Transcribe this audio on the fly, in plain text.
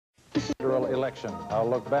election. I'll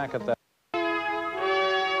look back at that.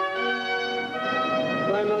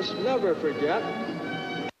 I must never forget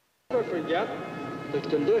the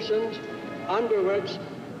conditions under which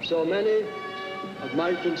so many of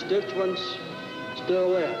my constituents still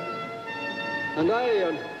live. And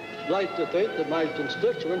I like to think that my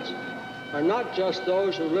constituents are not just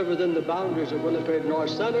those who live within the boundaries of Winnipeg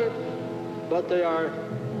North Centre, but they are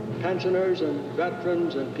pensioners and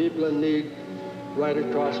veterans and people in need right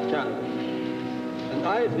across Canada. And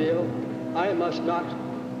I feel I must not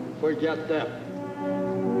forget them.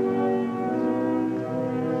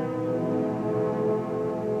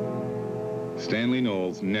 Stanley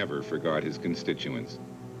Knowles never forgot his constituents.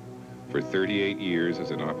 For 38 years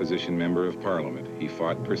as an opposition member of Parliament, he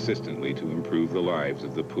fought persistently to improve the lives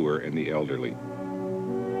of the poor and the elderly.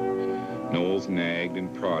 Knowles nagged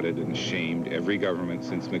and prodded and shamed every government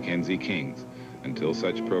since Mackenzie King's, until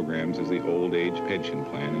such programs as the Old Age Pension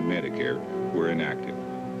Plan and Medicare were enacted.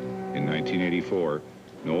 In 1984,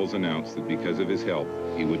 Knowles announced that because of his health,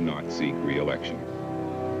 he would not seek re-election.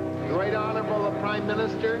 Right Honorable the Prime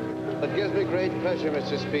Minister, it gives me great pleasure,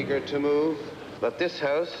 Mr. Speaker, to move that this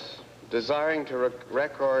House, desiring to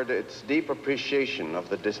record its deep appreciation of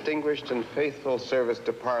the distinguished and faithful service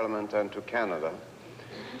to Parliament and to Canada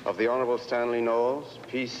of the Honorable Stanley Knowles,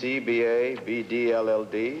 PC, BA, BD,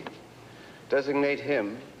 LLD, designate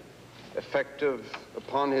him, effective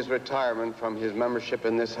upon his retirement from his membership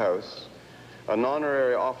in this House, an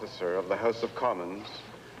honorary officer of the House of Commons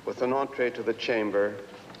with an entree to the chamber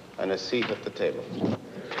and a seat at the table.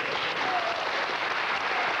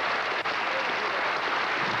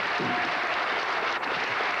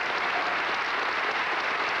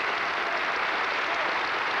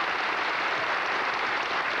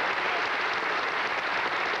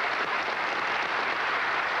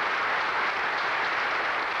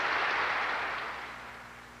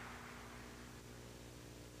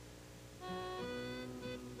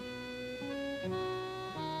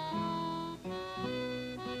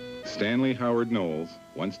 Stanley Howard Knowles,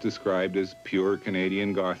 once described as pure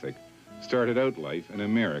Canadian Gothic, started out life an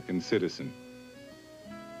American citizen.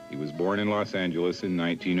 He was born in Los Angeles in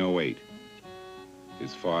 1908.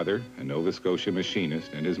 His father, a Nova Scotia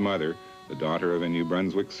machinist, and his mother, the daughter of a New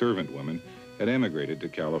Brunswick servant woman, had emigrated to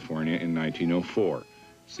California in 1904,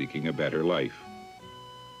 seeking a better life.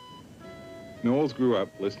 Knowles grew up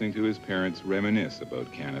listening to his parents reminisce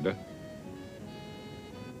about Canada.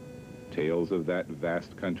 Tales of that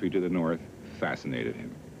vast country to the north fascinated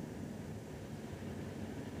him.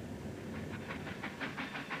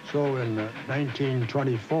 So in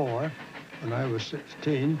 1924, when I was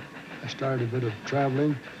 16, I started a bit of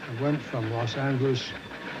traveling. I went from Los Angeles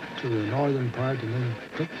to the northern part and then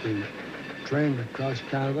took the train across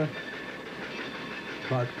Canada.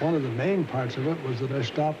 But one of the main parts of it was that I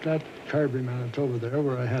stopped at Kirby, Manitoba there,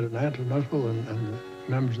 where I had an aunt and uncle and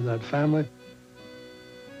members of that family.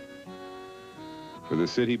 For the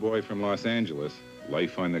city boy from Los Angeles,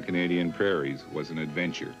 life on the Canadian prairies was an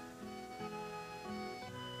adventure.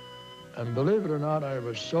 And believe it or not, I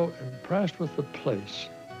was so impressed with the place.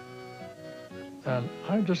 And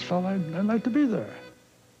I just felt I'd like to be there.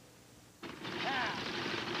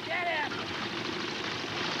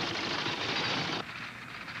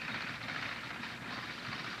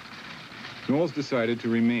 Knowles decided to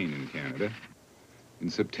remain in Canada. In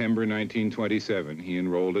September 1927, he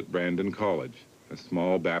enrolled at Brandon College, a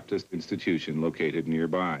small Baptist institution located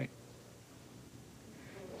nearby.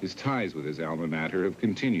 His ties with his alma mater have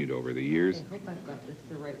continued over the years. I hope I've got this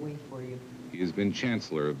the right way for you. He has been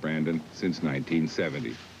Chancellor of Brandon since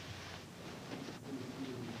 1970.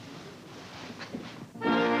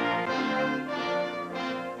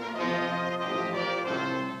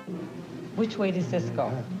 Which way does this go?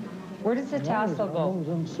 Where does the tassel go? I was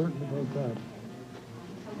uncertain about that.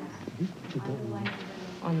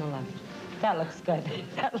 On the left. That looks good.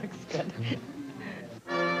 That looks good.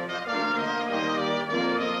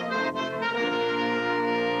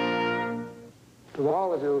 To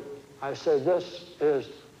all of you, I say this is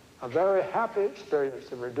a very happy experience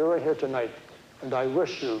that we're doing here tonight, and I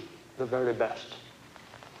wish you the very best.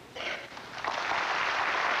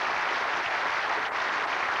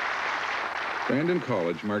 Brandon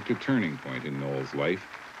College marked a turning point in Knowles' life.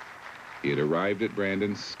 He had arrived at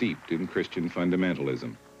Brandon steeped in Christian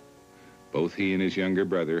fundamentalism. Both he and his younger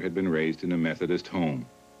brother had been raised in a Methodist home.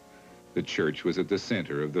 The church was at the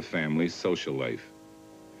center of the family's social life.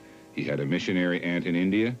 He had a missionary aunt in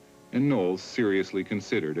India, and Knowles seriously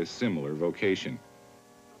considered a similar vocation.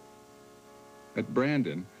 At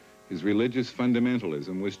Brandon, his religious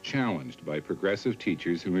fundamentalism was challenged by progressive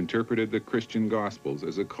teachers who interpreted the Christian Gospels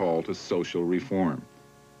as a call to social reform.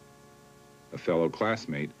 A fellow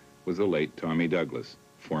classmate was the late Tommy Douglas,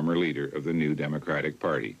 former leader of the New Democratic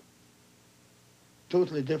Party.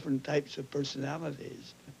 Totally different types of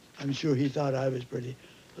personalities. I'm sure he thought I was pretty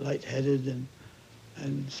light-headed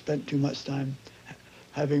and spent too much time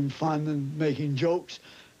having fun and making jokes.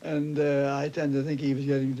 And I tend to think he was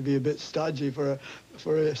getting to be a bit stodgy for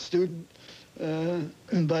a student.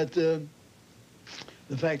 But the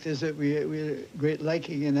fact is that we had great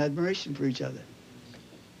liking and admiration for each other.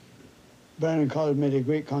 Brandon College made a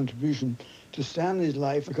great contribution to Stanley's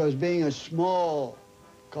life because being a small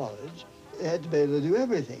college, it had to be able to do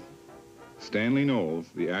everything. Stanley Knowles,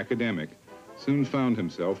 the academic, soon found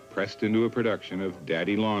himself pressed into a production of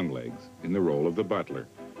Daddy Longlegs in the role of the butler.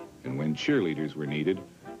 And when cheerleaders were needed,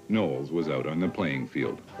 Knowles was out on the playing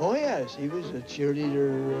field. Oh yes, he was a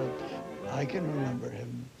cheerleader. I can remember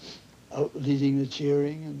him out leading the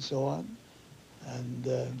cheering and so on.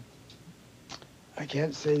 And I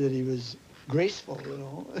can't say that he was graceful, you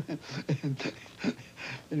know,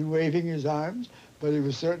 in waving his arms, but he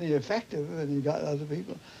was certainly effective, and he got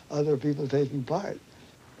other people taking part.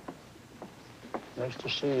 Nice to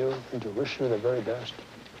see you, and to wish you the very best.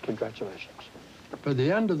 Congratulations. By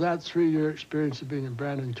the end of that 3-year experience of being in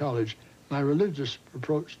Brandon College, my religious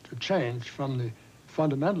approach to change from the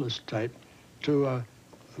fundamentalist type to a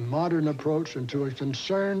modern approach and to a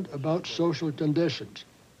concern about social conditions.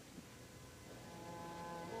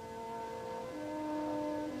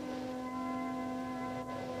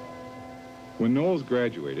 When Knowles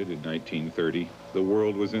graduated in 1930, the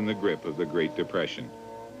world was in the grip of the Great Depression.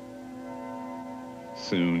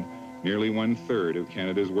 Soon, nearly 1/3 of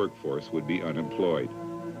Canada's workforce would be unemployed.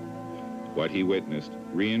 What he witnessed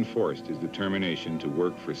reinforced his determination to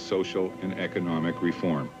work for social and economic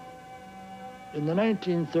reform. In the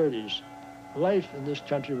 1930s, life in this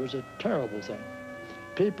country was a terrible thing.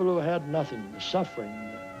 People who had nothing, the suffering,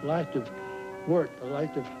 the lack of work, the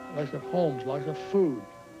lack of homes, lack of food.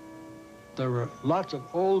 There were lots of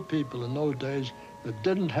old people in those days that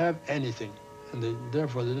didn't have anything, and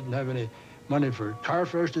therefore they didn't have any money for car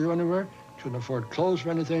fares to go anywhere, couldn't afford clothes for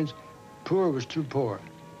anything. Poor was too poor.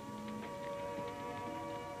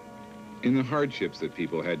 In the hardships that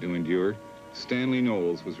people had to endure, Stanley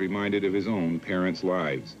Knowles was reminded of his own parents'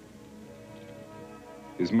 lives.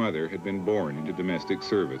 His mother had been born into domestic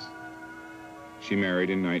service. She married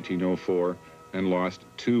in 1904 and lost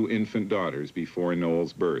 2 infant daughters before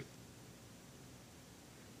Knowles' birth.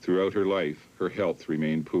 Throughout her life, her health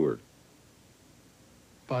remained poor.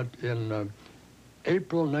 But in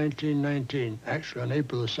April 1919, actually on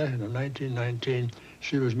April the 2nd of 1919,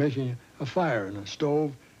 she was making a fire in a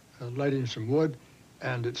stove, lighting some wood,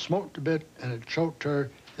 and it smoked a bit and it choked her.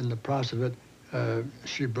 In the process of it,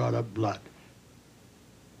 she brought up blood.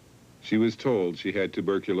 She was told she had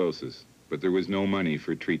tuberculosis, but there was no money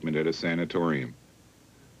for treatment at a sanatorium.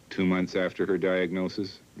 2 months after her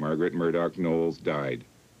diagnosis, Margaret Murdoch Knowles died.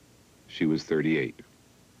 She was 38.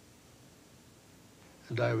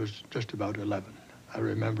 And I was just about 11. I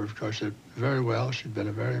remember, of course, it very well. She'd been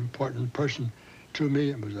a very important person to me.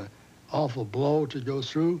 It was an awful blow to go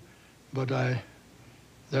through, but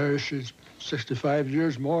there she's 65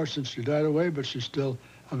 years more since she died away, but she's still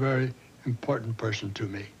a very important person to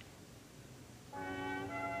me.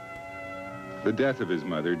 The death of his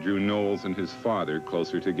mother drew Knowles and his father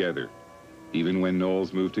closer together. Even when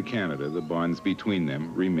Knowles moved to Canada, the bonds between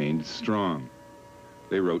them remained strong.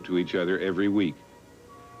 They wrote to each other every week.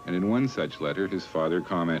 And in one such letter, his father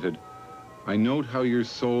commented, "I note how your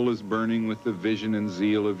soul is burning with the vision and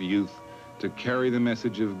zeal of youth to carry the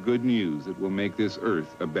message of good news that will make this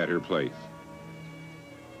earth a better place."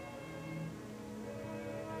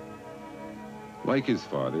 Like his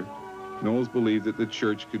father, Knowles believed that the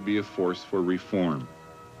church could be a force for reform.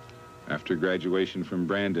 After graduation from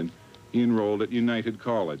Brandon, he enrolled at United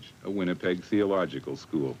College, a Winnipeg theological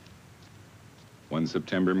school. One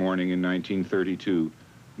September morning in 1932,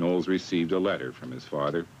 Knowles received a letter from his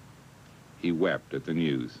father. He wept at the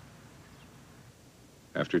news.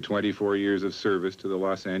 After 24 years of service to the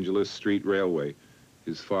Los Angeles Street Railway,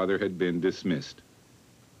 his father had been dismissed.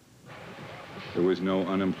 There was no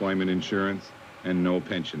unemployment insurance and no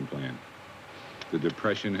pension plan. The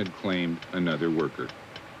Depression had claimed another worker.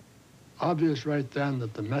 Obvious right then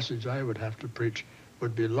that the message I would have to preach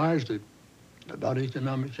would be largely about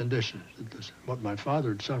economic conditions. What my father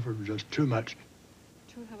had suffered was just too much.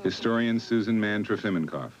 Historian Susan Mann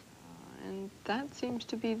Trofimenkoff. And that seems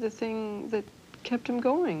to be the thing that kept him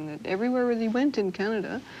going, that everywhere he went in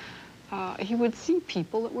Canada, he would see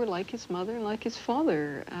people that were like his mother and like his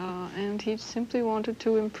father, and he simply wanted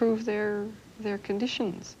to improve their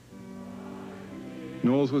conditions.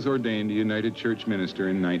 Knowles was ordained a United Church minister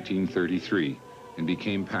in 1933 and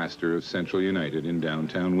became pastor of Central United in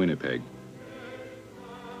downtown Winnipeg.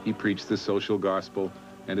 He preached the social gospel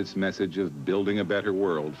and its message of building a better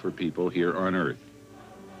world for people here on earth.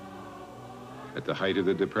 At the height of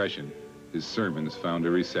the Depression, his sermons found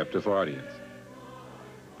a receptive audience.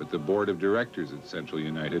 But the board of directors at Central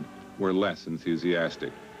United were less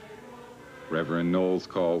enthusiastic. Reverend Knowles'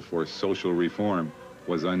 call for social reform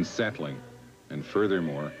was unsettling, and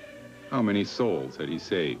furthermore, how many souls had he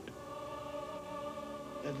saved?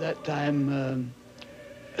 At that time,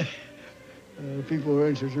 people who were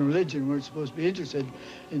interested in religion weren't supposed to be interested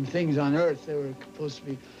in things on earth. They were supposed to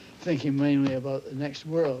be thinking mainly about the next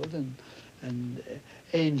world and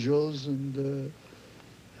angels and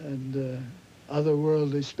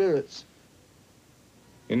otherworldly spirits.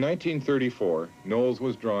 In 1934, Knowles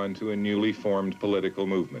was drawn to a newly formed political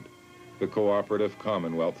movement, the Cooperative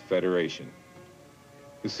Commonwealth Federation.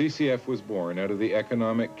 The CCF was born out of the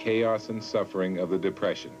economic chaos and suffering of the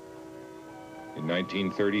Depression. In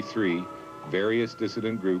 1933, various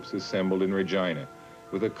dissident groups assembled in Regina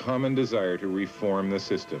with a common desire to reform the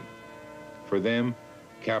system. For them,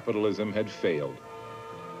 capitalism had failed.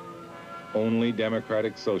 Only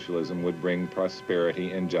democratic socialism would bring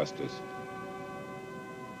prosperity and justice.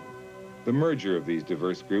 The merger of these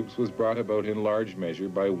diverse groups was brought about in large measure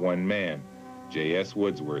by one man, J.S.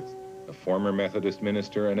 Woodsworth, a former Methodist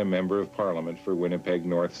minister and a member of Parliament for Winnipeg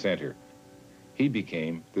North Centre. He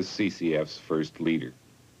became the CCF's first leader.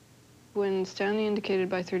 When Stanley indicated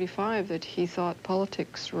by 35 that he thought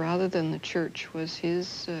politics rather than the church was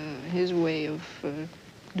his way of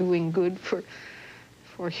doing good for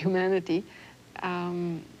humanity,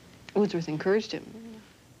 Woodsworth encouraged him.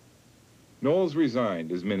 Knowles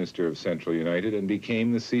resigned as minister of Central United and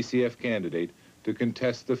became the CCF candidate to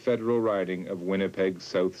contest the federal riding of Winnipeg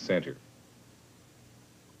South Centre.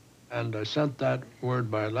 And I sent that word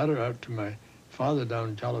by letter out to my father down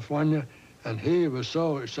in California, and he was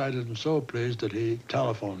so excited and so pleased that he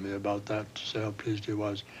telephoned me about that to say how pleased he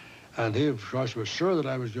was. And he, of course, was sure that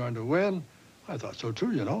I was going to win. I thought so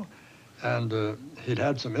too, you know. And he'd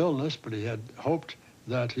had some illness, but he had hoped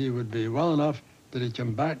that he would be well enough that he'd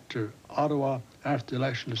come back to Ottawa after the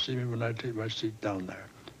election to see me when I take my seat down there.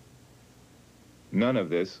 None of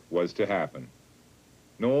this was to happen.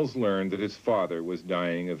 Knowles learned that his father was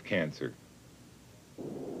dying of cancer.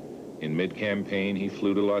 In mid-campaign, he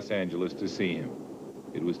flew to Los Angeles to see him.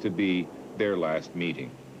 It was to be their last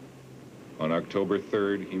meeting. On October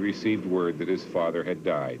 3rd, he received word that his father had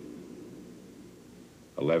died.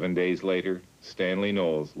 11 days later, Stanley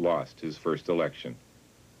Knowles lost his first election.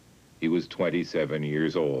 He was 27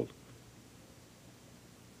 years old.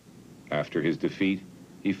 After his defeat,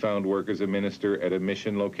 he found work as a minister at a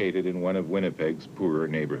mission located in one of Winnipeg's poorer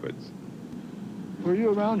neighborhoods. Were you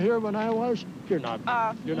around here when I was? You're not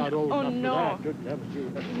old enough no. for that, good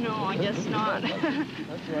heavens. No, I guess not.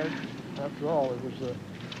 That's right. After all, it was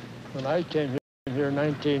when I came here in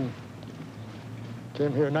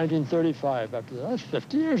 1935. After that, that's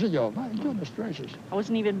 50 years ago. My goodness gracious. I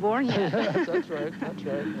wasn't even born yet. That's right.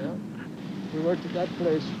 Yeah. We worked at that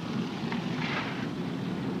place.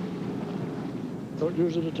 Don't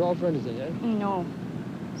use it at all for anything, eh? No.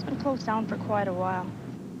 It's been closed down for quite a while.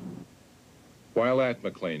 While at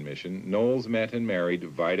McLean Mission, Knowles met and married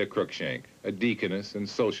Vida Cruikshank, a deaconess and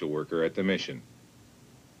social worker at the mission.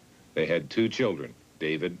 They had 2 children,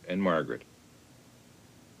 David and Margaret.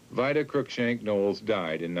 Vida Cruikshank Knowles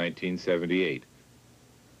died in 1978.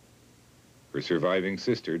 Her surviving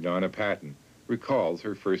sister, Donna Patton, recalls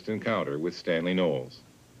her first encounter with Stanley Knowles.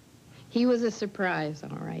 He was a surprise,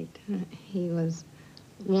 all right. He was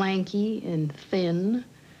lanky and thin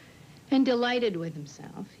and delighted with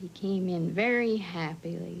himself. He came in very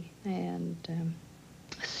happily and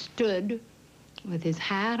stood with his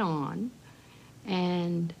hat on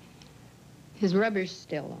and his rubbers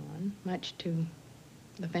still on, much to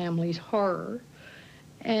the family's horror,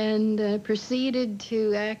 and proceeded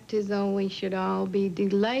to act as though we should all be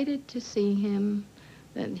delighted to see him.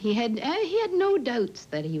 That he had no doubts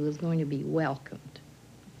that he was going to be welcomed.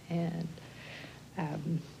 And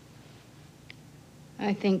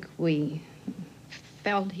I think we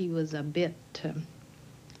felt he was a bit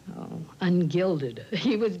ungilded.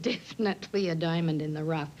 He was definitely a diamond in the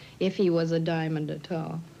rough, if he was a diamond at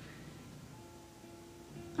all.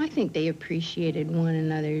 I think they appreciated one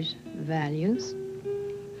another's values.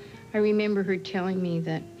 I remember her telling me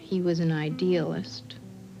that he was an idealist.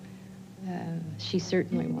 She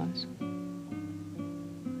certainly was.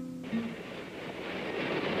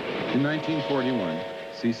 In 1941,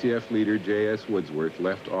 CCF leader J.S. Woodsworth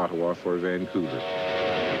left Ottawa for Vancouver.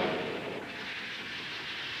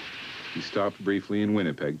 He stopped briefly in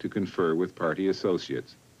Winnipeg to confer with party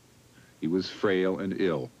associates. He was frail and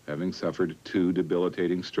ill, having suffered 2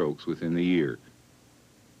 debilitating strokes within the year.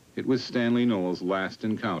 It was Stanley Knowles' last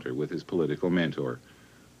encounter with his political mentor.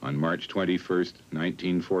 On March 21st,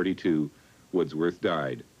 1942, Wordsworth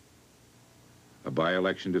died. A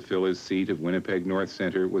by-election to fill his seat of Winnipeg North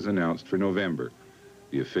Centre was announced for November.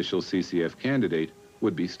 The official CCF candidate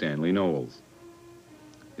would be Stanley Knowles.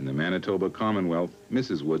 In the Manitoba Commonwealth,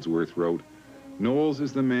 Mrs. Wordsworth wrote, "Knowles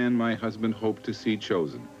is the man my husband hoped to see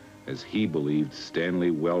chosen, as he believed Stanley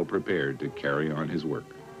well prepared to carry on his work."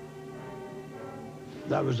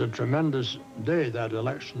 That was a tremendous day, that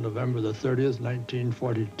election, November the 30th,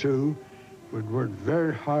 1942. We'd worked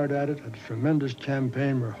very hard at it, had a tremendous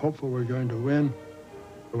campaign. We're hopeful we're going to win.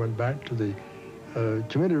 I went back to the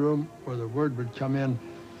committee room where the word would come in.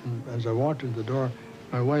 And as I walked into the door,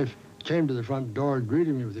 my wife came to the front door,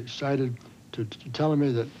 greeting me with excited, to telling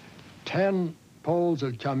me that 10 polls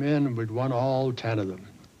had come in and we'd won all 10 of them.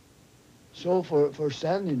 So for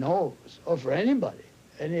Stanley Knowles, or for anybody,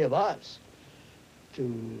 any of us,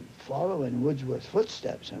 to follow in Wordsworth's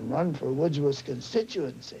footsteps and run for Wordsworth's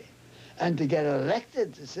constituency, and to get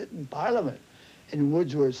elected to sit in Parliament in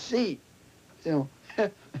Wordsworth's seat, you know,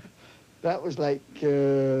 that was like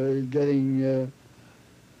getting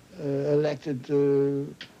elected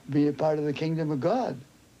to be a part of the kingdom of God.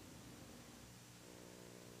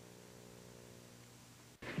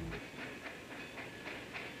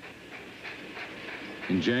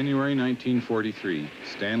 In January 1943,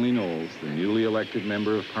 Stanley Knowles, the newly elected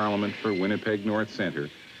member of Parliament for Winnipeg North Centre,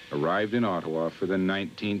 arrived in Ottawa for the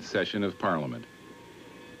 19th session of Parliament.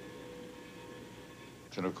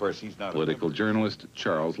 And of course, he's not political journalist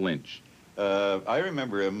Charles Lynch. I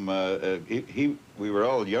remember him, we were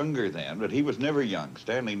all younger then, but he was never young.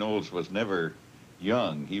 Stanley Knowles was never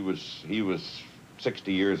young. He was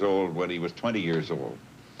 60 years old when he was 20 years old.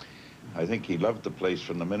 I think he loved the place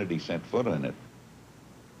from the minute he set foot in it.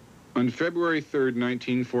 On February 3rd,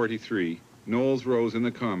 1943, Knowles rose in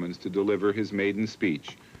the Commons to deliver his maiden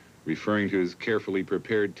speech. Referring to his carefully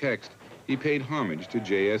prepared text, he paid homage to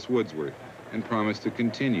J.S. Wordsworth and promised to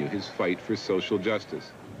continue his fight for social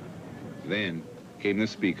justice. Then came the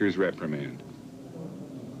Speaker's reprimand.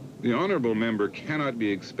 The honorable member cannot be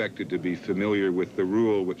expected to be familiar with the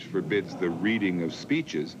rule which forbids the reading of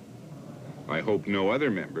speeches. I hope no other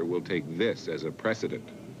member will take this as a precedent.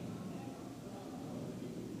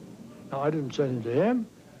 No, I didn't say anything to him.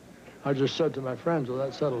 I just said to my friends, well,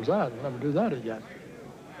 that settles that. I'll never do that again.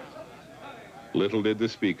 Little did the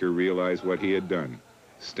Speaker realize what he had done.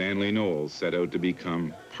 Stanley Knowles set out to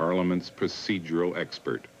become Parliament's procedural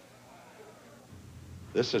expert.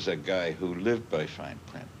 This is a guy who lived by fine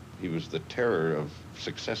print. He was the terror of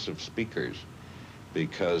successive speakers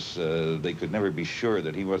because they could never be sure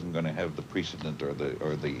that he wasn't going to have the precedent or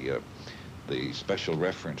the special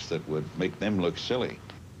reference that would make them look silly.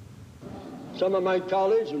 Some of my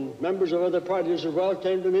colleagues and members of other parties as well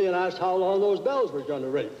came to me and asked how long those bells were going to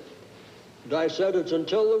ring. And I said, it's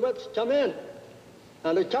until the whips come in.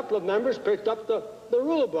 And a couple of members picked up the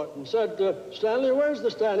rule book and said, Stanley, where's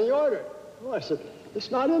the standing order? Oh, I said,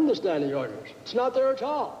 it's not in the standing orders. It's not there at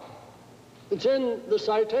all. It's in the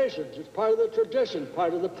citations. It's part of the tradition,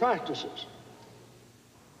 part of the practices.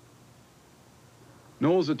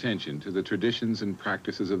 Knowles' attention to the traditions and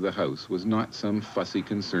practices of the House was not some fussy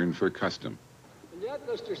concern for custom. And yet,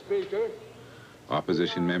 Mr. Speaker,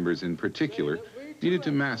 opposition members in particular needed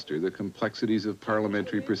to master the complexities of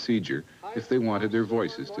parliamentary procedure if they wanted their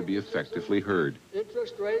voices to be effectively heard.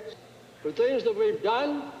 Interest rates for things that we've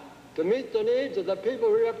done to meet the needs of the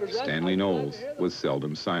people we represent. Stanley Knowles was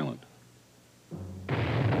seldom silent.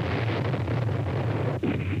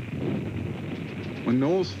 When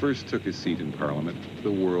Knowles first took his seat in Parliament,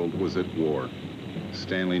 the world was at war.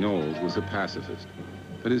 Stanley Knowles was a pacifist,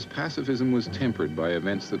 but his pacifism was tempered by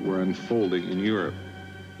events that were unfolding in Europe.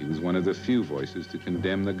 He was one of the few voices to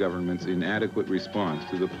condemn the government's inadequate response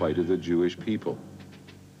to the plight of the Jewish people.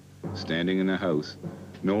 Standing in the House,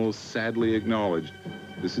 Knowles sadly acknowledged,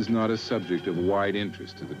 this is not a subject of wide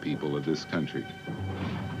interest to the people of this country.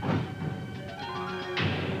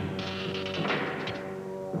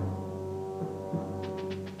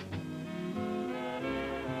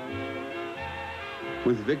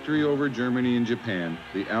 With victory over Germany and Japan,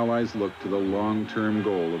 the Allies looked to the long-term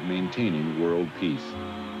goal of maintaining world peace.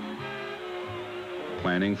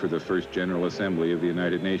 Planning for the First General Assembly of the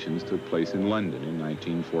United Nations took place in London in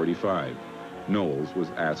 1945. Knowles was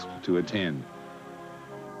asked to attend.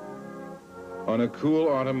 On a cool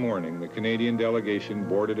autumn morning, the Canadian delegation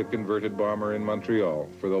boarded a converted bomber in Montreal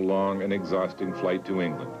for the long and exhausting flight to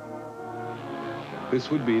England. This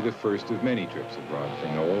would be the first of many trips abroad for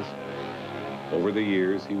Knowles. Over the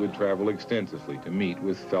years, he would travel extensively to meet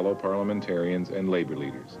with fellow parliamentarians and labor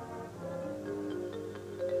leaders.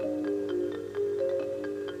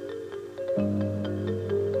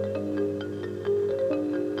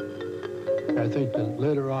 I think that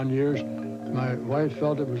later on years, my wife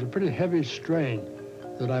felt it was a pretty heavy strain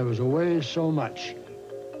that I was away so much.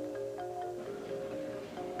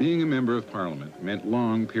 Being a member of Parliament meant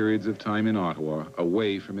long periods of time in Ottawa,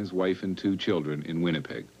 away from his wife and 2 children in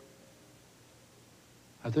Winnipeg.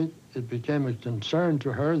 I think it became a concern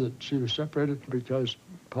to her that she was separated because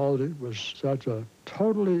politics was such a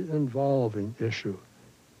totally involving issue.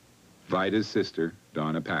 Vida's sister,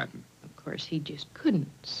 Donna Patton. Of course, he just couldn't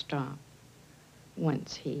stop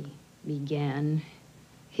once he began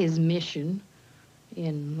his mission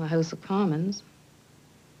in the House of Commons.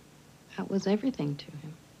 That was everything to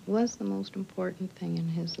him. It was the most important thing in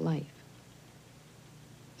his life.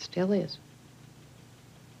 Still is.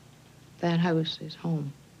 That house is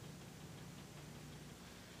home.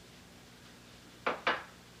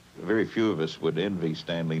 Very few of us would envy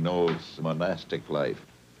Stanley Knowles' monastic life.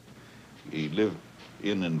 He lived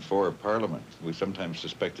in and for Parliament. We sometimes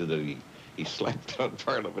suspected that he slept on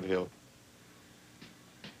Parliament Hill.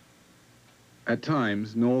 At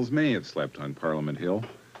times, Knowles may have slept on Parliament Hill,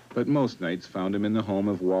 but most nights found him in the home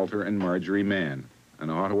of Walter and Marjorie Mann, an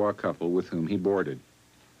Ottawa couple with whom he boarded.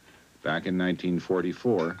 Back in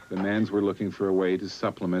 1944, the Manns were looking for a way to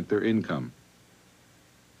supplement their income.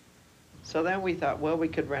 So then we thought, well, we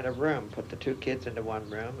could rent a room, put the 2 kids into one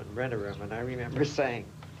room and rent a room. And I remember saying,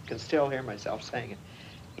 I can still hear myself saying it,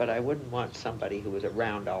 but I wouldn't want somebody who was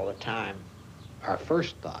around all the time. Our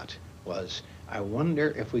first thought was, I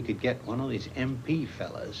wonder if we could get one of these MP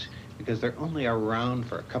fellas, because they're only around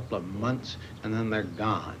for a couple of months and then they're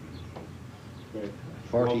gone.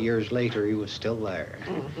 40 years later, he was still there.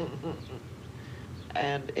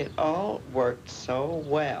 And it all worked so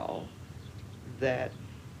well that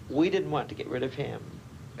we didn't want to get rid of him,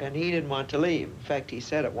 and he didn't want to leave. In fact, he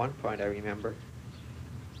said at one point, I remember,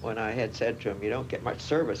 when I had said to him, you don't get much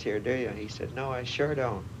service here, do you? He said, no, I sure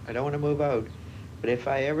don't. I don't want to move out. But if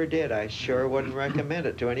I ever did, I sure wouldn't recommend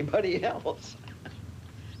it to anybody else.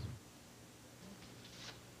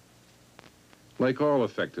 Like all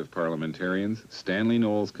effective parliamentarians, Stanley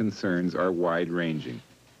Knowles' concerns are wide-ranging.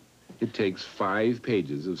 It takes 5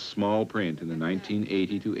 pages of small print in the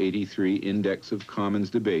 1980 to 83 Index of Commons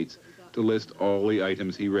debates to list all the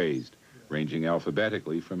items he raised, ranging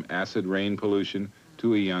alphabetically from acid rain pollution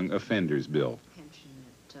to a young offenders bill. Pension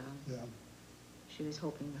that she was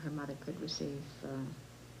hoping her mother could receive.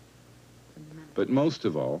 But most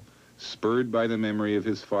of all, spurred by the memory of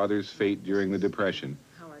his father's fate during the Depression,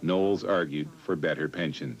 Knowles argued for better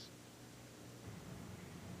pensions.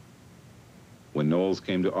 When Knowles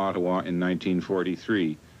came to Ottawa in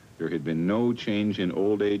 1943, there had been no change in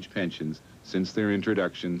old age pensions since their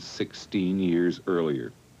introduction 16 years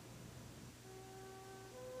earlier.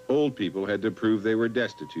 Old people had to prove they were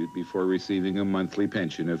destitute before receiving a monthly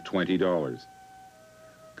pension of $20.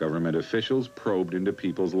 Government officials probed into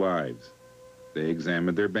people's lives. They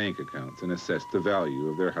examined their bank accounts and assessed the value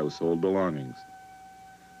of their household belongings.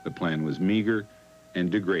 The plan was meager and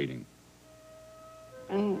degrading.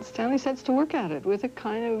 And Stanley sets to work at it with a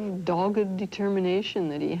kind of dogged determination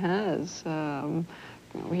that he has.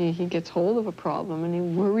 He gets hold of a problem and he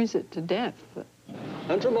worries it to death.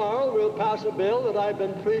 And tomorrow we'll pass a bill that I've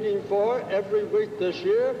been pleading for every week this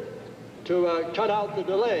year to cut out the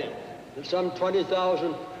delay that some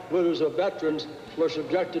 20,000 widows of veterans were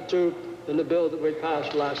subjected to in the bill that we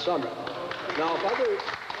passed last summer. Now, if others...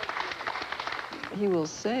 He will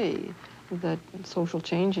say that social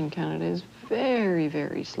change in Canada is very,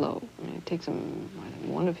 very slow. I mean, it takes him,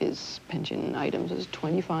 one of his pension items is a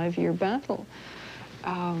 25-year battle.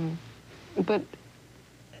 But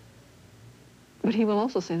he will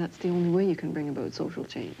also say that's the only way you can bring about social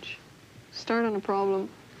change. Start on a problem,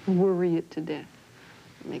 worry it to death.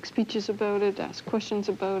 Make speeches about it, ask questions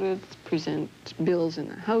about it, present bills in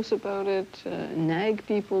the House about it, nag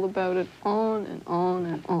people about it, on and on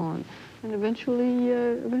and on. And eventually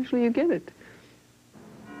you get it.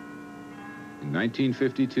 In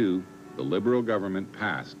 1952, the Liberal government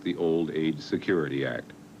passed the Old Age Security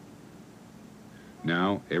Act.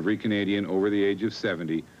 Now, every Canadian over the age of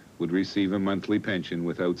 70 would receive a monthly pension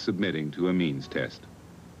without submitting to a means test.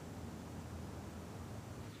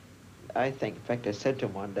 I think, in fact, I said to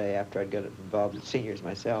him one day after I'd got involved with seniors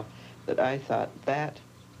myself, that I thought that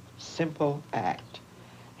simple act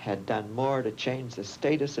had done more to change the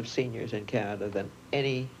status of seniors in Canada than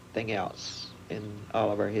anything else in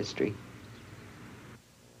all of our history.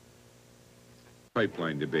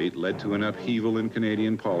 pipeline debate led to an upheaval in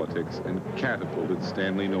Canadian politics and catapulted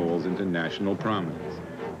Stanley Knowles into national prominence.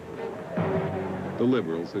 The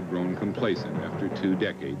Liberals had grown complacent after 2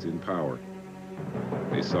 decades in power.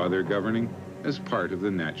 They saw their governing as part of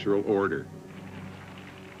the natural order.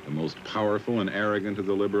 The most powerful and arrogant of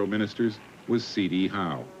the Liberal ministers was C.D.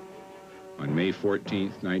 Howe. On May 14,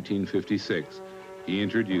 1956, he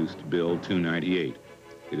introduced Bill 298.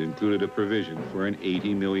 It included a provision for an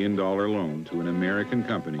 $80 million loan to an American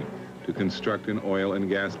company to construct an oil and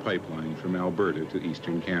gas pipeline from Alberta to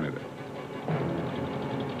eastern Canada.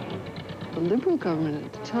 The Liberal government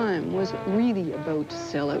at the time was really about to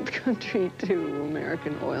sell out the country to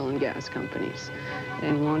American oil and gas companies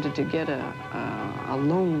and wanted to get a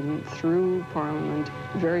loan through Parliament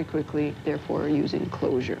very quickly, therefore using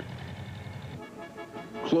closure.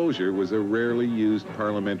 Closure was a rarely used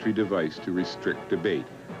parliamentary device to restrict debate,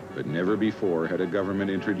 but never before had a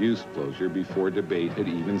government introduced closure before debate had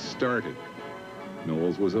even started.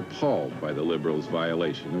 Knowles was appalled by the Liberals'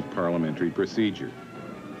 violation of parliamentary procedure.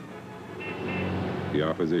 The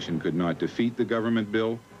opposition could not defeat the government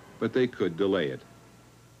bill, but they could delay it.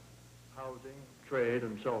 Housing, trade,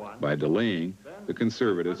 and so on. By delaying, the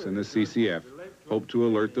Conservatives and the CCF hoped to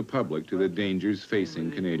alert the public to the dangers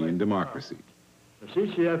facing Canadian democracy. The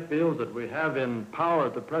CCF feels that we have in power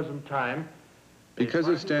at the present time. Because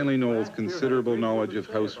of Stanley Knowles' considerable knowledge of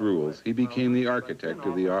House rules, he became the architect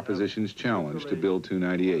of the opposition's challenge to Bill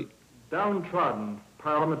 298. Downtrodden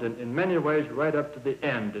Parliament in many ways right up to the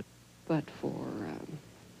end. But for,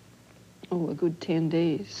 a good 10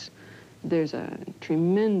 days, there's a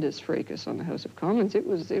tremendous fracas on the House of Commons. It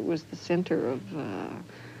was the center of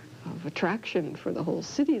attraction for the whole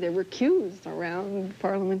city. There were queues around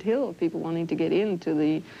Parliament Hill, people wanting to get into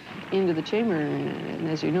the chamber. And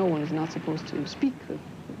as you know, one is not supposed to speak,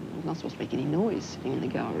 not supposed to make any noise sitting in the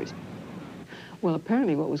galleries. Well,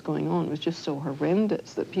 apparently what was going on was just so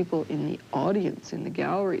horrendous that people in the audience in the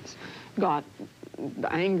galleries got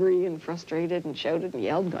angry and frustrated and shouted and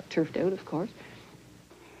yelled, got turfed out, of course.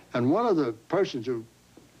 And one of the persons who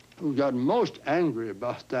got most angry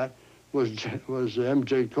about that was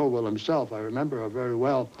M.J. Colwell himself. I remember her very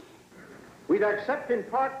well. We'd accept in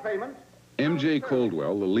part payment. M.J.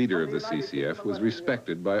 Coldwell, the leader of the CCF, was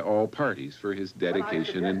respected by all parties for his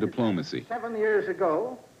dedication and diplomacy. 7 years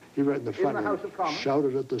ago, he went in the front and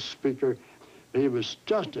shouted at the speaker. He was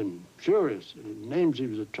just furious. The names he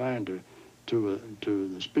was trying to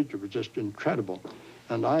the speaker were just incredible.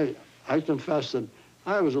 And I confess that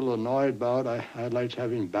I was a little annoyed about it. I liked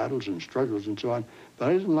having battles and struggles and so on, but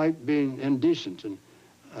I didn't like being indecent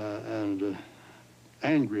and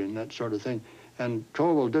angry and that sort of thing. And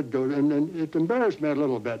Colwell did go, and it embarrassed me a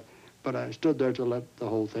little bit, but I stood there to let the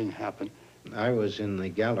whole thing happen. I was in the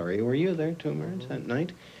gallery. Were you there too, Mertz, that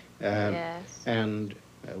night? Yes. And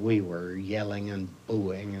we were yelling and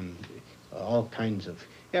booing and all kinds of,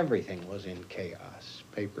 everything was in chaos,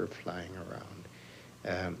 paper flying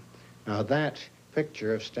around. Now that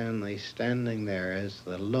picture of Stanley standing there as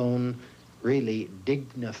the lone, really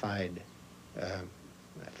dignified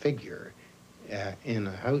figure in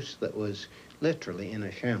a house that was literally in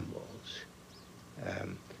a shambles,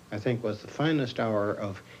 I think was the finest hour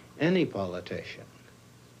of any politician,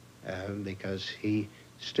 because he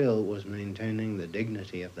still was maintaining the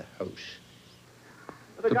dignity of the House.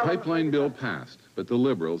 The pipeline bill passed, but the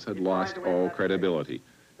Liberals had lost all credibility.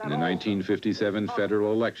 In the 1957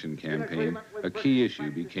 federal election campaign, a key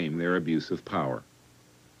issue became their abuse of power.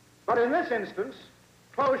 But in this instance,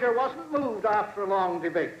 closure wasn't moved after a long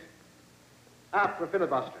debate, after a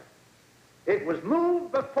filibuster. It was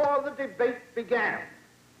moved before the debate began.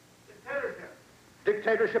 Dictatorship.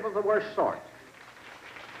 Dictatorship of the worst sort.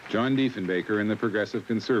 John Diefenbaker and the Progressive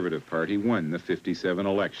Conservative Party won the '57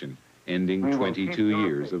 election, ending 22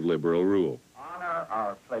 years of Liberal rule. Honor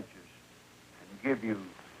our pledges and give you,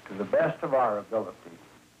 to the best of our ability,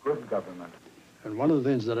 good government. And one of the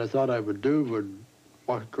things that I thought I would do would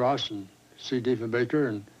walk across and see Diefenbaker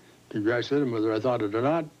and congratulate him, whether I thought it or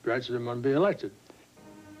not, congratulate him on being elected.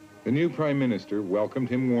 The new Prime Minister welcomed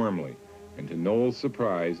him warmly, and to Knowles'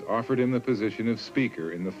 surprise, offered him the position of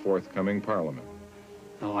Speaker in the forthcoming Parliament.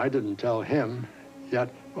 Now, I didn't tell him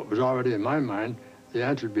yet what was already in my mind. The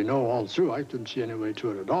answer would be no all through. I couldn't see any way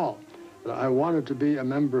to it at all. But I wanted to be a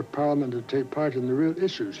member of Parliament to take part in the real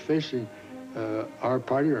issues facing our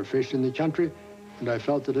party or facing the country. And I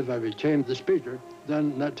felt that if I became the Speaker,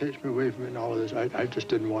 then that takes me away from it and all of this. I just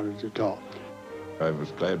didn't want it at all. I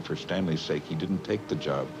was glad for Stanley's sake he didn't take the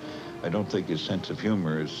job. I don't think his sense of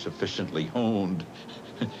humor is sufficiently honed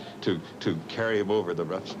to carry him over the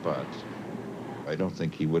rough spots. I don't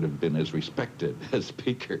think he would have been as respected as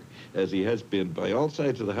Speaker as he has been by all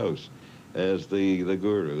sides of the House as the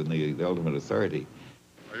guru and the ultimate authority.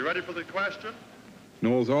 Are you ready for the question?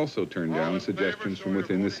 Knowles also turned down suggestions from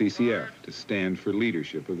within the CCF to stand for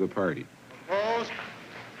leadership of the party. Opposed?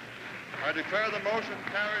 I declare the motion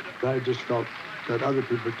carried. I just felt that other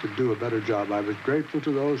people could do a better job. I was grateful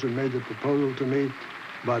to those who made the proposal to me,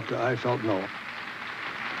 but I felt no.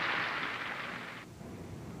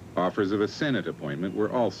 Offers of a Senate appointment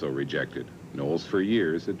were also rejected. Knowles for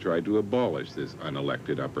years had tried to abolish this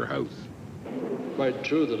unelected upper house. Quite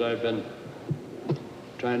true that I've been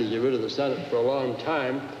trying to get rid of the Senate for a long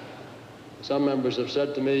time. Some members have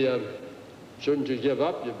said to me, shouldn't you give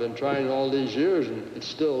up? You've been trying all these years and it's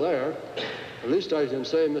still there. At least I can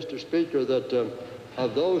say, Mr. Speaker, that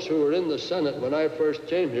of those who were in the Senate when I first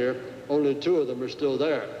came here, only 2 of them are still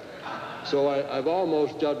there. So I've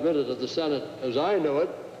almost got rid of the Senate as I know it.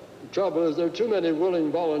 The trouble is there are too many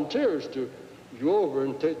willing volunteers to go over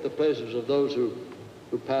and take the places of those who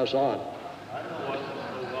pass on.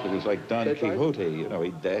 It was like Don Quixote, you know,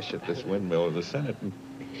 he'd dash at this windmill in the Senate. And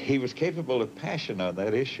he was capable of passion on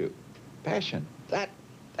that issue. Passion. That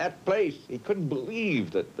place, he couldn't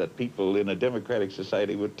believe that people in a democratic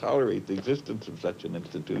society would tolerate the existence of such an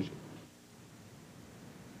institution.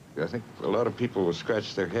 I think a lot of people will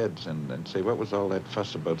scratch their heads and say, what was all that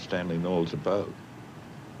fuss about Stanley Knowles about?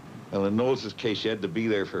 Well, in Knowles' case, you had to be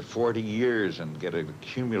there for 40 years and get a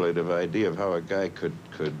cumulative idea of how a guy could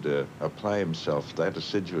apply himself that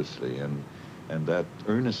assiduously and that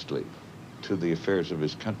earnestly to the affairs of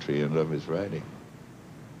his country and of his riding.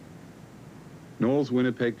 Knowles'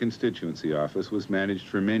 Winnipeg constituency office was managed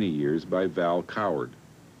for many years by Val Coward.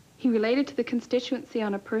 He related to the constituency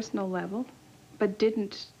on a personal level, but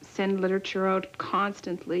didn't send literature out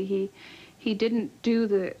constantly. He didn't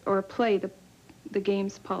do or play the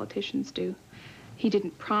games politicians do. He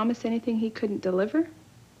didn't promise anything he couldn't deliver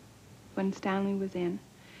when Stanley was in.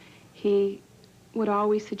 He would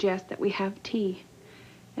always suggest that we have tea,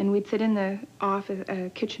 and we'd sit in the office,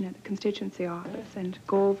 kitchen at the constituency office and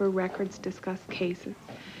go over records, discuss cases,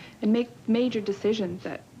 and make major decisions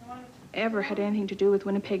that ever had anything to do with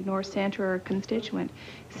Winnipeg North Centre or a constituent,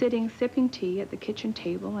 sitting, sipping tea at the kitchen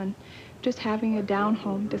table and just having a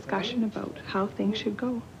down-home discussion about how things should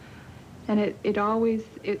go. And it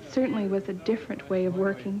certainly was a different way of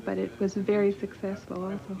working, but it was very successful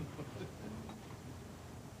also.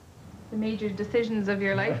 The major decisions of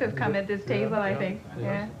your life have come at this table, I think.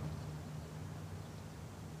 Yeah.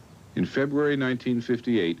 In February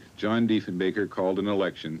 1958, John Diefenbaker called an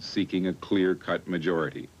election seeking a clear-cut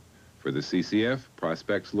majority. For the CCF,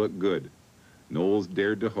 prospects looked good. Knowles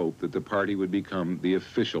dared to hope that the party would become the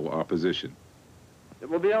official opposition. It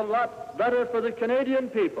will be a lot better for the Canadian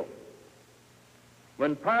people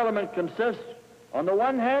when Parliament consists, on the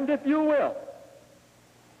one hand, if you will,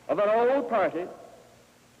 of an old party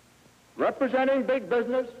representing big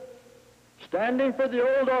business, standing for the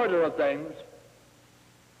old order of things,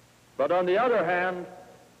 but on the other hand,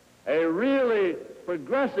 a really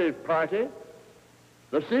progressive party,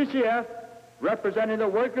 the CCF, representing the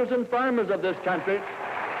workers and farmers of this country,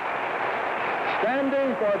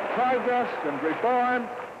 standing for progress and reform,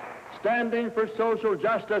 standing for social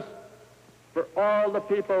justice for all the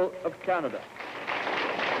people of Canada.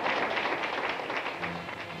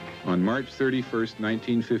 On March 31st,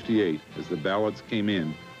 1958, as the ballots came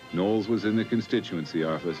in, Knowles was in the constituency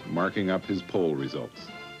office marking up his poll results.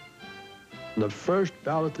 The first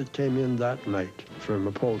ballot that came in that night from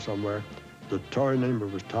a poll somewhere, the Tory number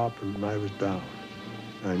was top and I was down.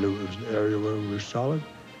 I knew it was an area where we were solid.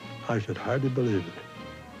 I could hardly believe it.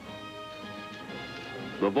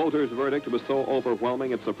 The voters' verdict was so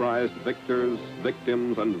overwhelming it surprised victors,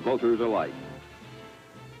 victims, and voters alike.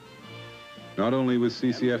 Not only was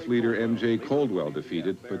CCF leader M.J. Coldwell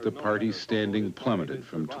defeated, but the party's standing plummeted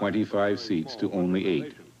from 25 seats to only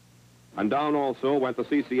 8. And down also went the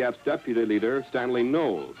CCF's deputy leader, Stanley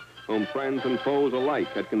Knowles, whom friends and foes alike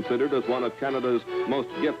had considered as one of Canada's most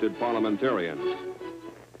gifted parliamentarians.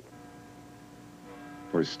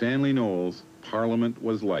 For Stanley Knowles, Parliament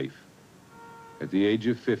was life. At the age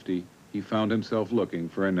of 50, he found himself looking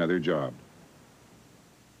for another job.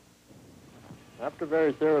 After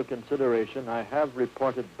very thorough consideration, I have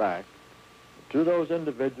reported back to those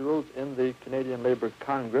individuals in the Canadian Labour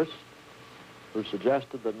Congress who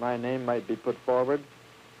suggested that my name might be put forward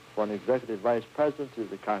for an executive vice presidency of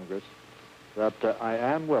the Congress, that I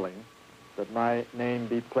am willing that my name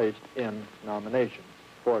be placed in nomination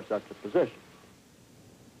for such a position.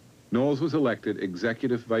 Knowles was elected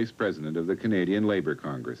executive vice president of the Canadian Labour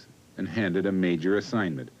Congress and handed a major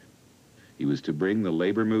assignment. He was to bring the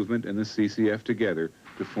labor movement and the CCF together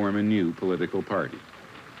to form a new political party.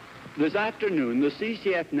 This afternoon, the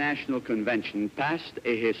CCF National Convention passed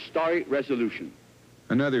a historic resolution.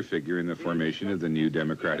 Another figure in the formation of the new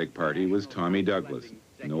Democratic Party was Tommy Douglas,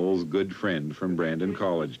 Knowles' good friend from Brandon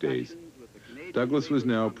College days. Douglas was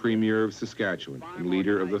now Premier of Saskatchewan and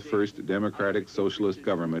leader of the first democratic socialist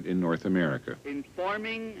government in North America. In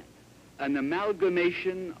forming an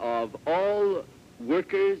amalgamation of all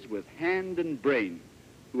workers with hand and brain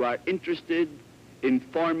who are interested in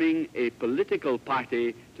forming a political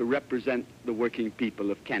party to represent the working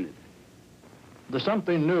people of Canada. There's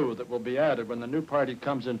something new that will be added when the new party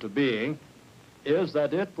comes into being, is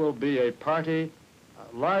that it will be a party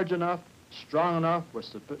large enough, strong enough, with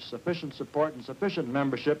sufficient support and sufficient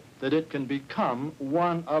membership that it can become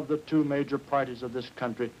one of the two major parties of this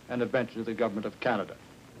country and eventually the government of Canada.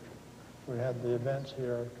 We had the events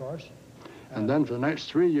here, of course. And then for the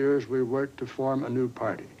next 3 years, we worked to form a new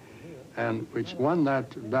party. And we won that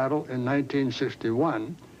battle in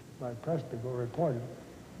 1961. My press people reported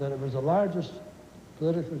that it was the largest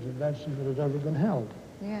political convention that had ever been held.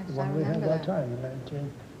 Yes, the one we had that time in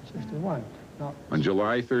 1961. Now, On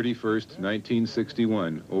July 31st,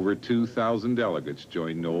 1961, over 2,000 delegates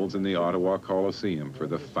joined Knowles in the Ottawa Coliseum for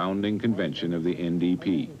the founding convention of the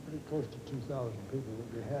NDP. pretty close to 2,000 people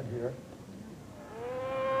that we had here.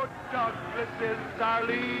 Douglas is our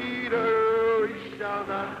leader, he shall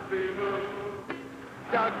not be moved.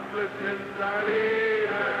 Douglas is our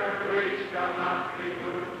leader, he shall not be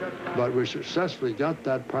moved. But we successfully got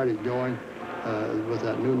that party going with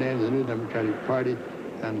that new name, the New Democratic Party,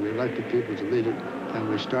 and we elected people to lead it, and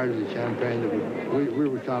we started a campaign that we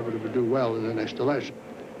were confident would do well in the next election.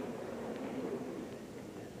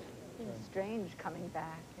 It's strange coming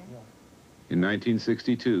back. Eh? In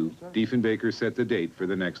 1962, Diefenbaker set the date for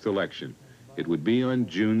the next election. It would be on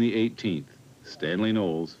June the 18th, Stanley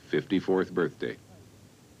Knowles' 54th birthday.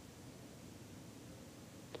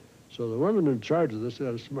 So the women in charge of this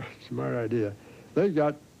had a smart idea. They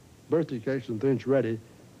got birthday cakes and things ready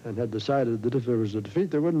and had decided that if there was a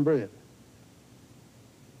defeat, they wouldn't bring it.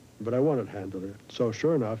 But I wanted handily. So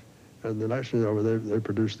sure enough, and the next thing over, they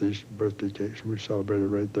produced these birthday cakes, and we celebrated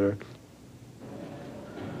right there.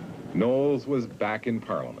 Knowles was back in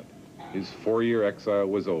Parliament. His 4-year exile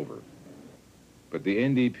was over. But the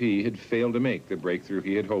NDP had failed to make the breakthrough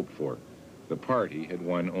he had hoped for. The party had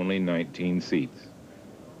won only 19 seats.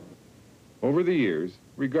 Over the years,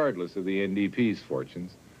 regardless of the NDP's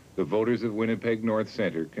fortunes, the voters of Winnipeg North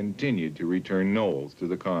Centre continued to return Knowles to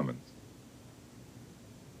the Commons.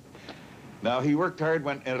 Now, he worked hard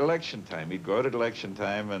when at election time. He'd go out at election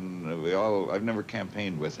time, and I've never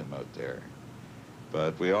campaigned with him out there.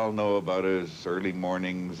 But we all know about his early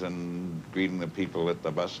mornings and greeting the people at the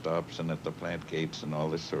bus stops and at the plant gates and all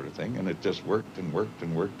this sort of thing. And it just worked and worked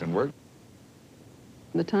and worked and worked.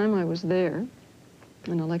 The time I was there,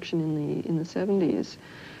 an election in the 70s,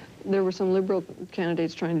 there were some Liberal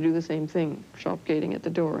candidates trying to do the same thing, shop gating at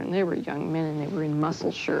the door, and they were young men, and they were in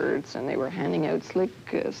muscle shirts, and they were handing out slick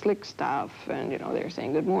stuff, and, you know, they were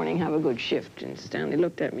saying, "Good morning, have a good shift." And Stanley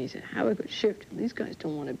looked at me and said, "Have a good shift? These guys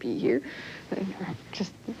don't want to be here."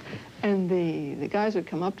 And the guys would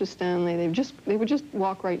come up to Stanley. They would just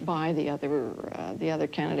walk right by the other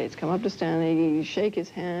candidates, come up to Stanley, shake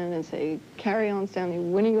his hand, and say, "Carry on, Stanley.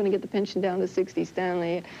 When are you going to get the pension down to 60,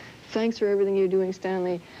 Stanley? Thanks for everything you're doing,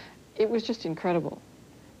 Stanley." It was just incredible.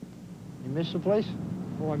 You miss the place?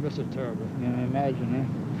 Oh, I miss it terribly. Yeah, I imagine, eh?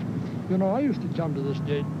 You know, I used to come to this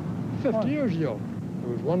gate 50 years ago. There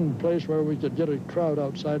was one place where we could get a crowd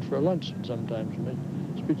outside for lunch sometimes and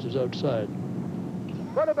make speeches outside.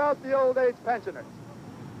 What about the old age pensioners?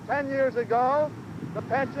 10 years ago, the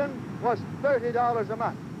pension was $30 a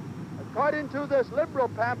month. According to this Liberal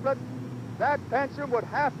pamphlet, that pension would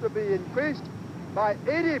have to be increased by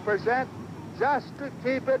 80% just to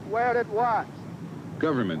keep it where it was.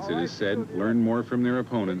 Governments, it is said, learn more from their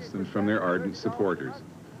opponents than from their ardent supporters.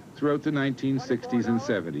 Throughout the 1960s and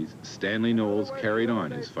 70s, Stanley Knowles carried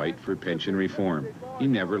on his fight for pension reform. He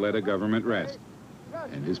never let a government rest,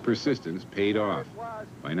 and his persistence paid off.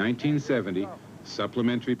 By 1970,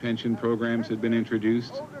 supplementary pension programs had been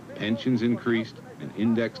introduced, pensions increased and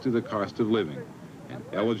indexed to the cost of living, and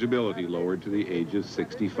eligibility lowered to the age of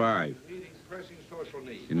 65.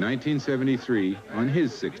 In 1973, on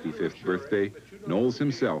his 65th birthday, Knowles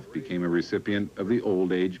himself became a recipient of the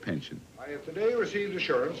old age pension. I have today received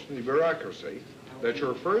assurance from the bureaucracy that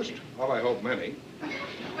your first, of I hope many,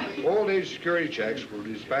 old age security checks will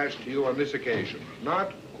be dispatched to you on this occasion.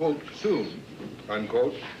 Not, quote, soon,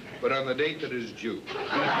 unquote, but on the date that is due.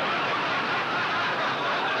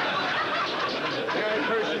 I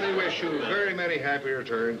personally wish you very many happy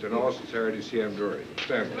returns and all sincerity, C.M. Drury.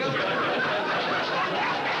 Stanley.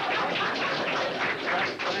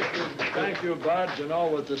 Thank you, Bud. You know,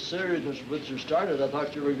 with the seriousness with which you started, I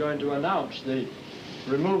thought you were going to announce the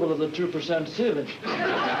removal of the 2% ceiling.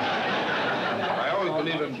 I always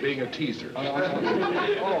believe in being a teaser.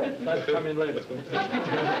 Oh, that's coming later.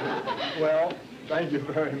 Well, thank you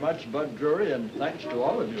very much, Bud Drury, and thanks to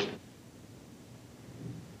all of you.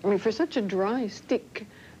 I mean, for such a dry stick,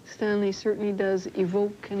 Stanley certainly does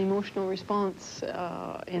evoke an emotional response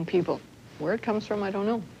in people. Where it comes from, I don't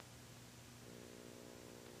know.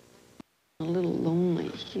 A little lonely.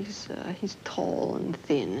 He's tall and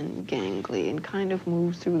thin and gangly and kind of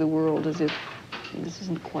moves through the world as if this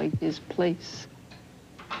isn't quite his place.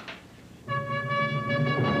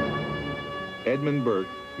 Edmund Burke,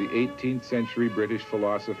 the 18th century British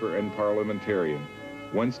philosopher and parliamentarian,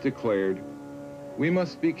 once declared, "We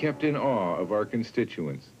must be kept in awe of our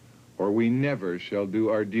constituents, or we never shall do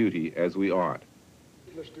our duty as we ought."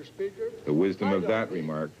 Mr. Speaker, The wisdom of that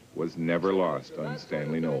remark was never lost on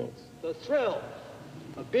Stanley Knowles. the thrill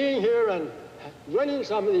of being here and winning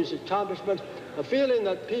some of these accomplishments, a feeling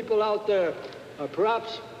that people out there are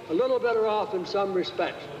perhaps a little better off in some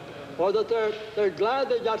respects, or that they're glad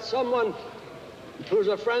they got someone who's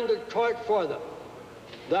a friend at court for them.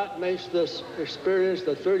 That makes this experience,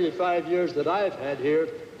 the 35 years that I've had here,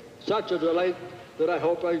 such a delight that I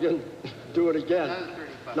hope I can do it again.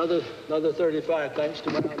 Another 35, thanks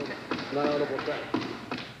to my honorable friend.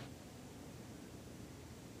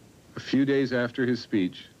 A few days after his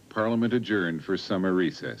speech, Parliament adjourned for summer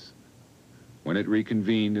recess. When it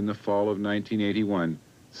reconvened in the fall of 1981,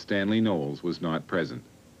 Stanley Knowles was not present.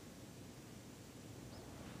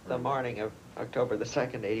 The morning of October the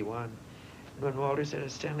 2nd, 81, when Walter said,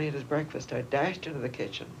 "Is Stanley at his breakfast?" I dashed into the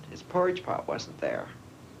kitchen. His porridge pot wasn't there.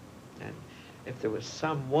 And if there was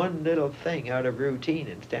some one little thing out of routine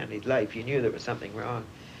in Stanley's life, you knew there was something wrong.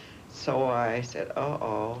 So I said,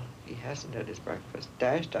 uh-oh, he hasn't had his breakfast.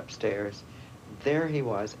 Dashed upstairs. There he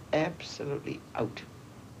was, absolutely out.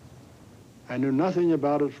 I knew nothing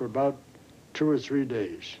about it for about 2 or 3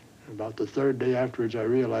 days. About the third day afterwards, I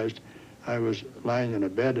realized I was lying in a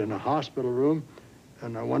bed in a hospital room,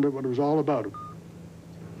 and I wondered what it was all about.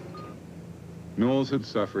 Knowles had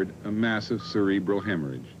suffered a massive cerebral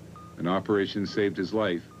hemorrhage. An operation saved his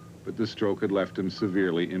life, but the stroke had left him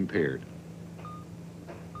severely impaired.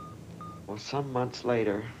 Well, some months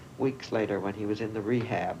later, weeks later, when he was in the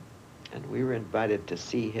rehab, and we were invited to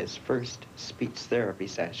see his first speech therapy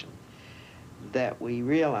session, that we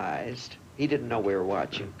realized, he didn't know we were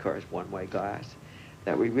watching, of course, one-way glass,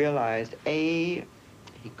 that we realized, A,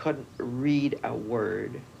 he couldn't read a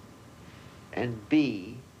word, and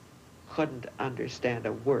B, couldn't understand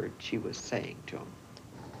a word she was saying to him.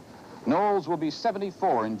 Knowles will be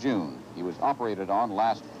 74 in June. He was operated on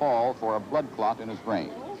last fall for a blood clot in his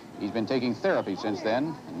brain. He's been taking therapy since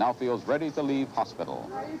then and now feels ready to leave hospital.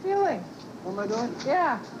 How are you feeling? What am I doing?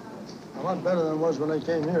 Yeah. A lot better than I was when I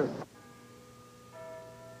came here.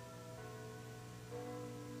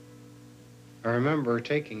 I remember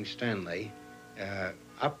taking Stanley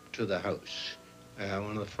up to the house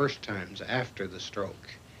one of the first times after the stroke.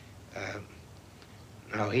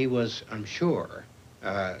 Now, he was, I'm sure,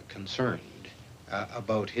 concerned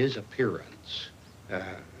about his appearance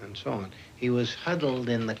and so on. He was huddled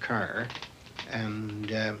in the car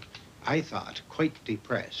and I thought quite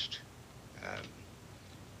depressed.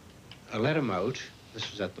 I let him out.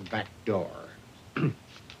 This was at the back door.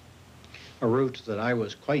 A route that I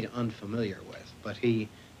was quite unfamiliar with, but he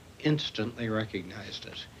instantly recognized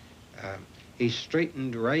it. He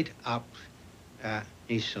straightened right up.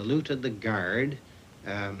 He saluted the guard.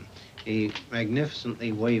 He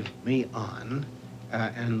magnificently waved me on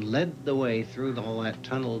and led the way through all that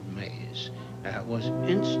tunneled maze. Was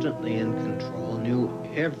instantly in control, knew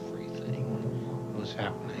everything was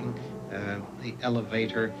happening. The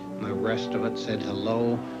elevator and the rest of it said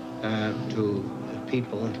hello to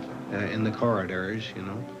people in the corridors, you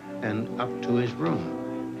know, and up to his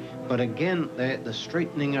room. But again, the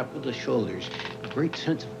straightening up of the shoulders, a great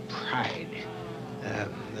sense of pride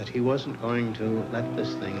that he wasn't going to let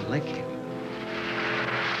this thing lick him.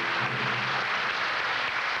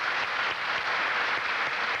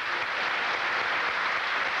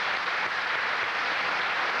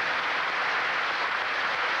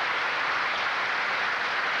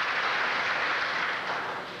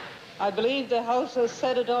 I believe the House has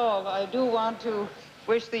said it all. I do want to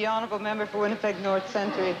wish the Honourable Member for Winnipeg North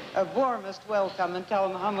Centre a warmest welcome and tell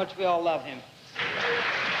him how much we all love him.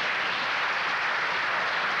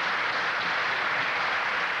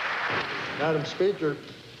 Madam Speaker,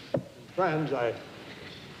 Friends, I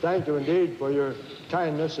thank you indeed for your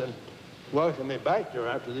kindness and welcoming me back here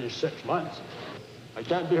after these 6 months. I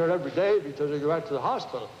can't be here every day because I go out to the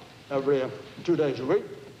hospital every 2 days a week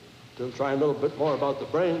to try a little bit more about the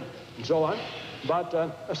brain and so on. But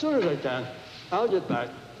as soon as I can, I'll get back.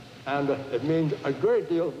 And it means a great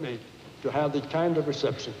deal to me to have the kind of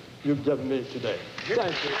reception you've given me today.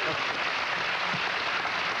 Thank you.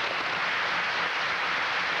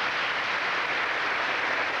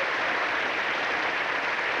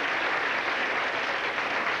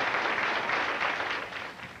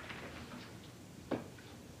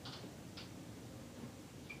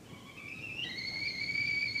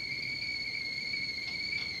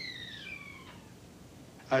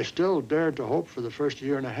 I still dared to hope for the first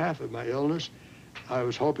year and a half of my illness. I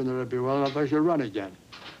was hoping that I'd be well enough I could run again.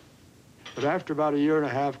 But after about a year and a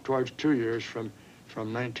half, towards 2 years from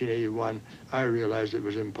 1981, I realized it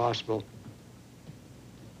was impossible.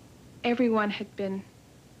 Everyone had been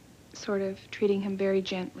sort of treating him very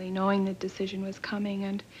gently, knowing the decision was coming,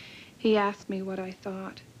 and he asked me what I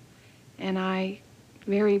thought. And I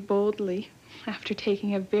very boldly, after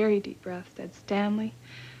taking a very deep breath, said, "Stanley,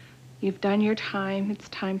 you've done your time. It's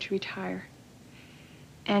time to retire."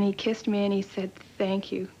 And he kissed me and he said,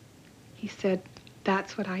 "Thank you." He said,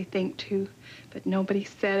 "That's what I think too, but nobody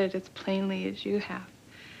said it as plainly as you have."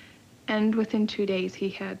 And within 2 days, he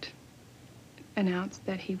had announced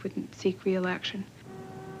that he wouldn't seek re-election.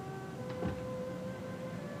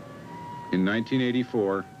 In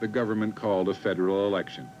 1984, the government called a federal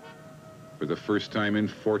election. For the first time in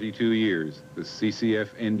 42 years, the CCF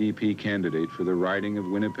NDP candidate for the riding of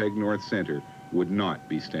Winnipeg North Centre would not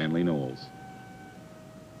be Stanley Knowles.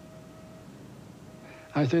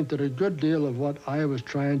 I think that a good deal of what I was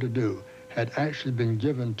trying to do had actually been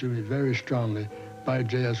given to me very strongly by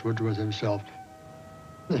J.S. Woodworth himself.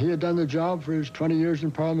 He had done the job for his 20 years in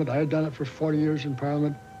Parliament. I had done it for 40 years in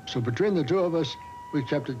Parliament. So between the two of us, we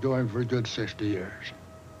kept it going for a good 60 years.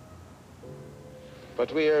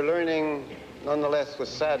 But we are learning, nonetheless, with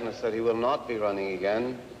sadness, that he will not be running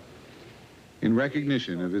again. In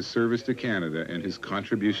recognition of his service to Canada and his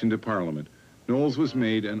contribution to Parliament, Knowles was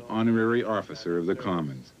made an honorary officer of the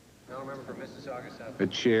Commons. A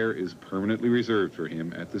chair is permanently reserved for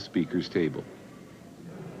him at the Speaker's table.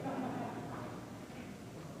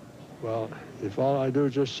 Well, if all I do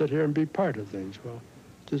is just sit here and be part of things, well,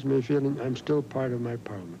 it gives me a feeling I'm still part of my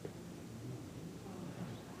Parliament.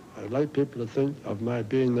 I'd like people to think of my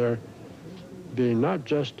being there being not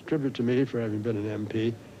just a tribute to me for having been an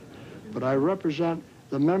MP, but I represent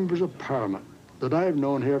the members of Parliament that I've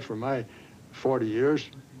known here for my 40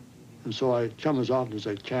 years, and so I come as often as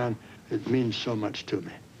I can. It means so much to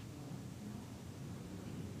me.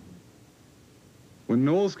 When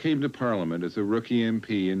Knowles came to Parliament as a rookie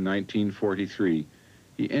MP in 1943,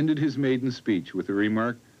 he ended his maiden speech with a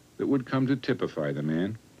remark that would come to typify the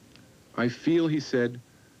man. "I feel," he said,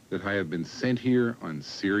 "that I have been sent here on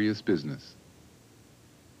serious business."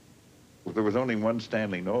 Well, there was only one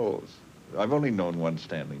Stanley Knowles. I've only known one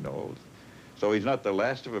Stanley Knowles. So he's not the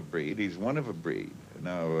last of a breed, he's one of a breed.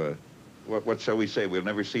 Now, what shall we say? We'll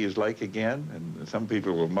never see his like again? And some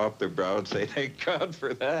people will mop their brow and say, thank God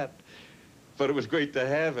for that. But it was great to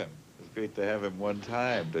have him. It was great to have him one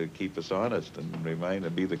time to keep us honest and remind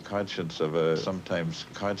and be the conscience of a sometimes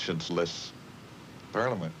conscienceless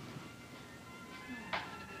Parliament.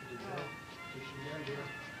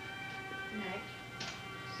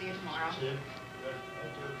 See you tomorrow. See you.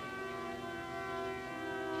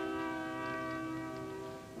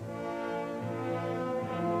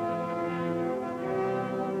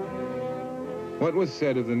 What was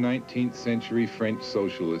said of the 19th century French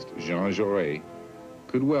socialist Jean Jaurès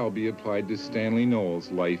could well be applied to Stanley Knowles'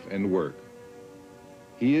 life and work.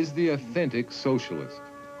 He is the authentic socialist,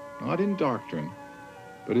 not in doctrine,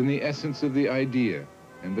 but in the essence of the idea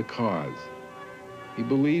and the cause. He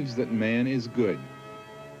believes that man is good,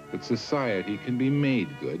 that society can be made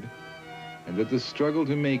good, and that the struggle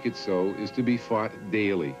to make it so is to be fought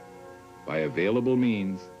daily by available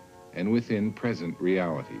means and within present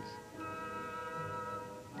realities.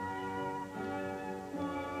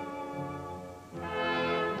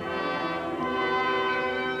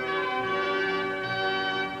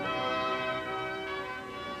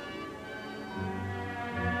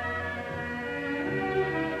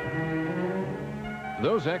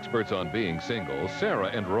 Those experts on being single, Sarah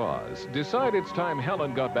and Roz, decide it's time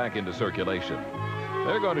Helen got back into circulation.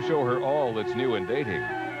 They're going to show her all that's new in dating.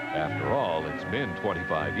 After all, it's been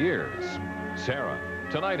 25 years. Sarah,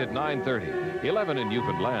 tonight at 9:30, 11 in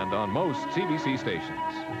Newfoundland on most CBC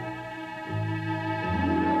stations.